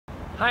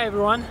Hi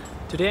everyone,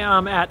 today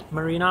I'm at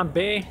Marina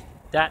Bay.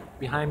 That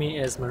behind me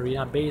is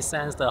Marina Bay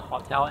Sands, the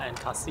hotel and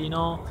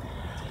casino.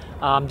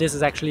 This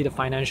is actually the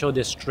financial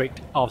district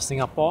of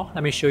Singapore.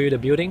 Let me show you the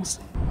buildings.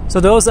 So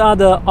those are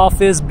the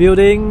office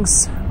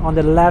buildings. On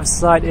the left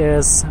side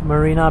is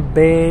Marina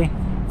Bay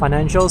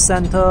Financial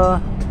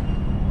Center.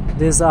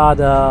 These are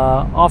the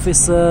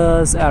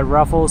offices at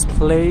Raffles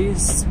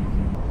Place.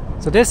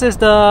 So this is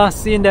the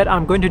scene that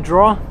I'm going to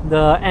draw.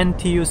 The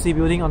NTUC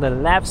building on the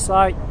left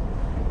side,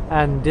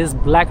 and this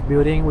black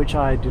building which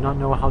I do not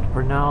know how to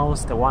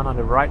pronounce, the one on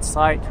the right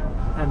side,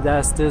 and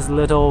there's this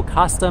little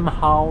custom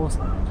house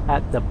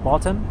at the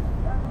bottom.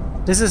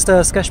 This is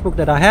the sketchbook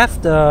that I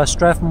have, the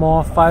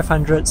Strathmore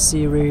 500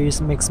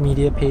 series mixed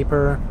media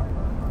paper.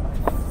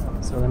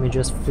 So let me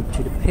just flip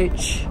to the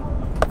page.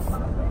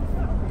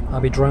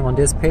 I'll be drawing on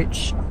this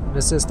page.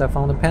 This is the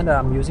fountain pen that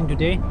I'm using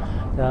today,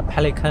 the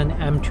Pelikan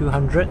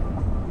M200.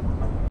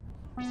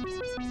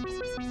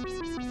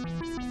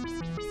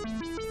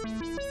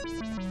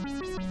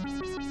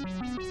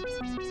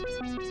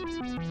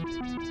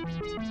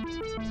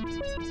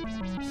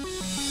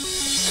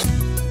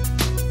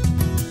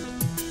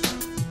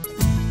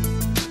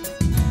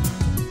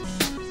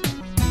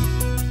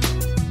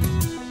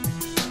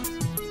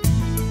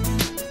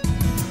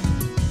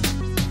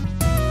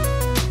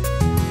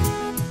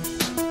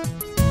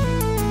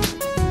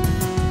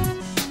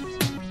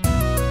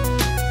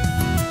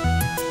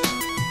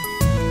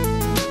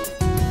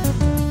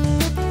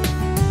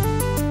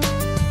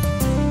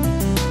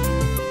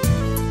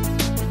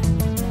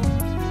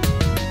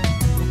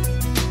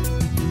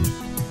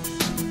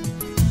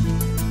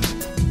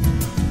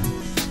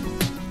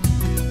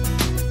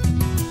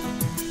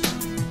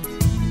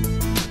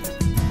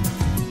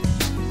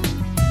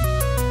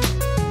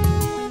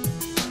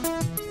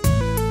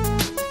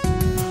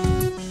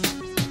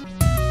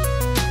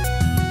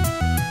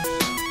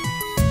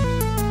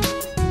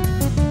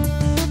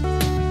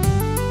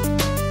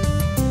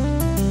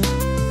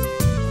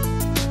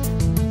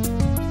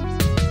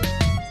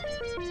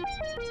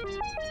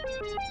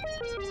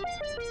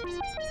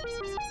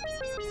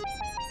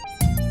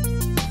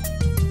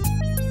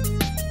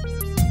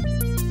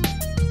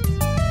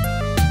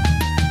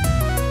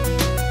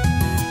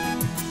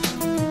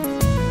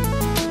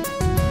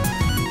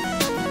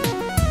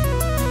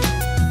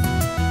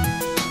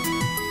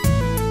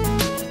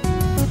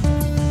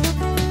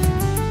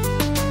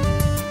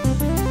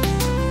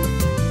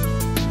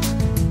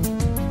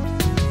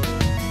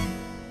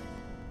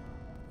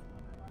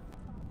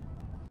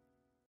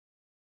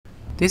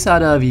 These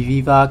are the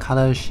Viviva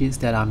Color Sheets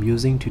that I'm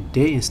using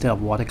today instead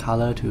of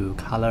watercolor to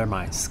color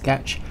my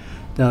sketch.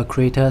 The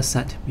creator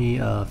sent me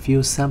a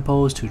few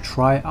samples to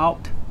try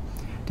out.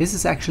 This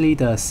is actually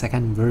the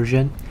second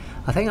version.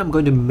 I think I'm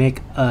going to make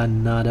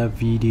another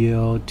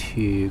video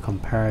to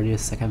compare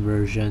this second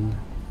version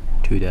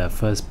to the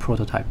first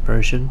prototype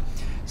version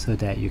so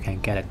that you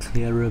can get a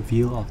clearer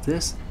view of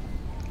this.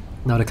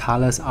 Now the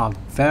colors are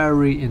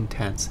very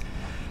intense.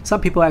 Some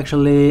people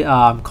actually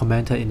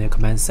commented in the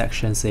comment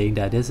section saying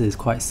that this is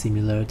quite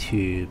similar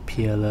to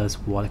Peerless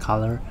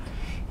watercolor.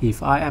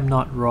 If I am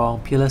not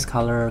wrong, Peerless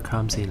color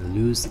comes in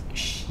loose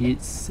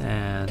sheets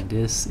and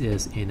this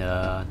is in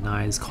a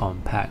nice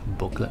compact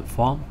booklet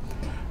form.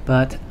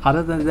 But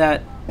other than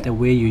that, the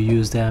way you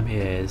use them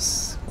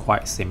is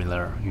quite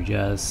similar. You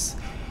just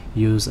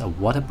use a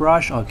water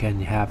brush, or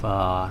can have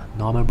a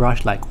normal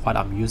brush like what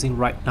I'm using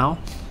right now,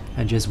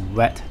 and just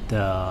wet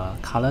the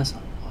colors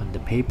on the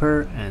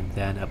paper and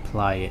then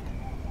apply it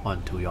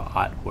onto your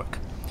artwork.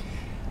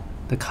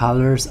 The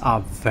colors are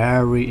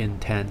very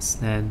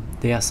intense, and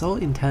they are so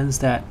intense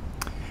that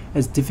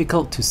it's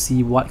difficult to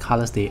see what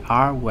colors they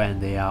are when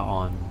they are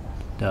on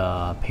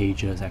the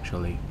pages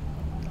actually.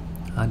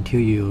 Until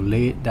you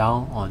lay it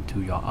down onto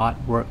your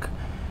artwork,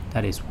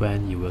 that is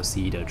when you will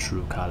see the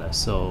true color.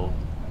 So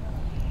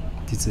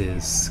this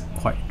is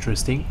quite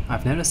interesting.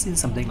 I've never seen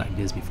something like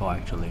this before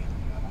actually.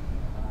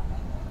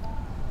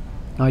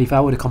 Now if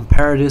I were to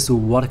compare this to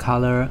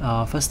watercolor,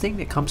 first thing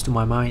that comes to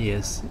my mind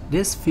is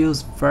this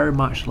feels very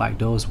much like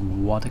those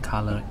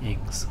watercolor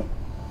inks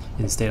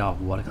instead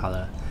of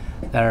watercolor.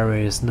 There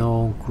is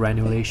no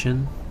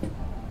granulation,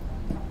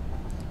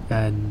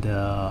 and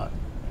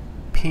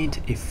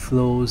paint, it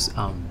flows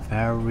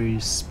very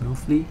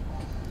smoothly.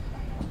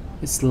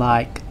 It's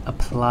like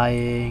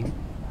applying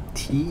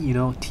tea, you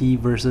know, tea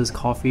versus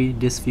coffee.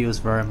 This feels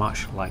very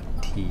much like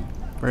tea,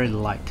 very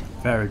light,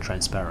 very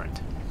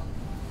transparent.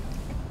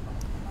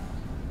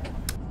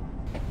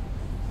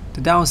 The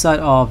downside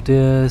of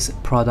this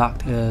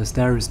product is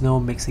there is no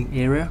mixing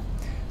area.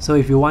 So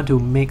if you want to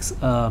mix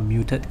a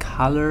muted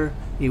color,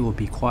 it will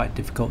be quite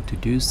difficult to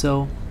do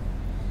so.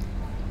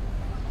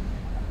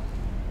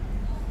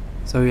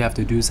 So you have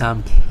to do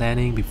some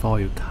planning before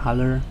you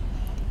color,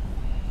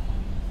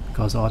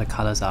 because all the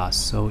colors are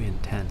so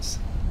intense.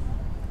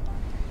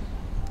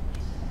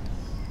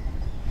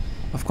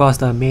 Of course,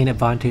 the main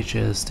advantage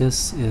is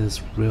this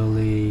is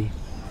really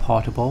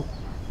portable.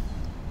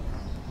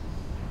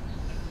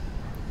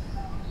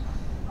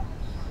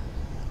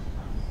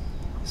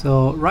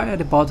 So right at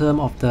the bottom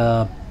of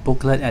the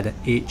booklet at the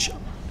edge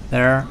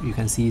there, you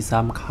can see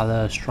some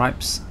color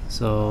stripes.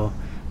 So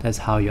that's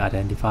how you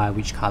identify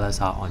which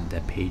colors are on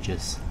the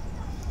pages.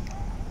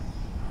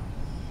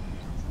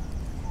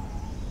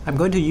 I'm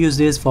going to use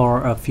this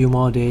for a few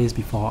more days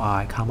before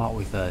I come out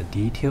with a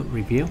detailed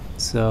review.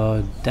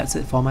 So that's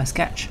it for my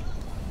sketch.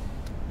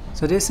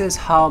 So this is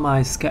how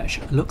my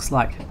sketch looks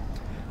like.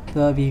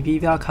 The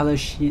Viviva Color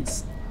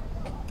Sheets,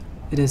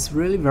 it is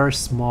really very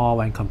small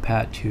when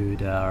compared to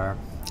the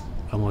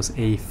almost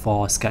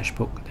A4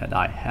 sketchbook that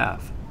I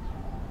have.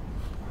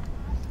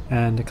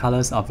 And the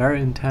colors are very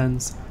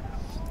intense.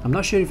 I'm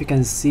not sure if you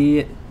can see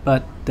it,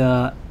 but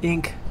the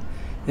ink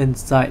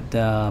inside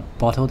the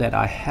bottle that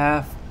I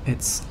have,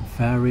 it's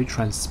very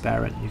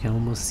transparent. You can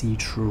almost see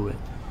through it.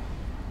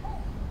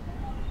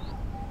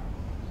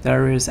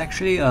 There is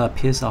actually a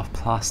piece of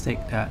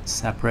plastic that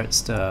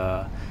separates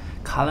the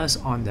colors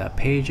on the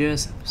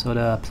pages, so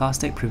the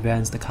plastic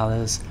prevents the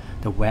colors,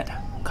 the wet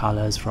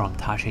colors, from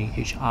touching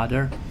each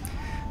other.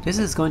 This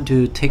is going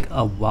to take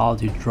a while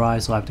to dry,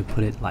 so I have to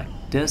put it like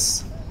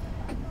this.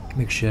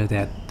 Make sure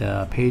that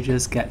the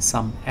pages get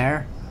some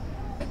air,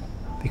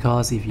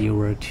 because if you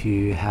were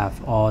to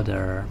have all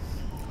the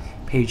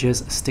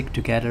pages stick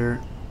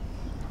together,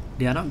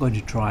 they are not going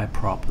to dry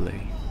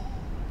properly.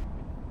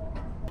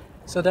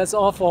 So that's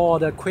all for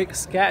the quick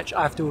sketch.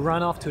 I have to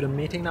run off to the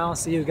meeting now.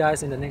 See you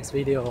guys in the next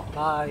video.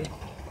 Bye.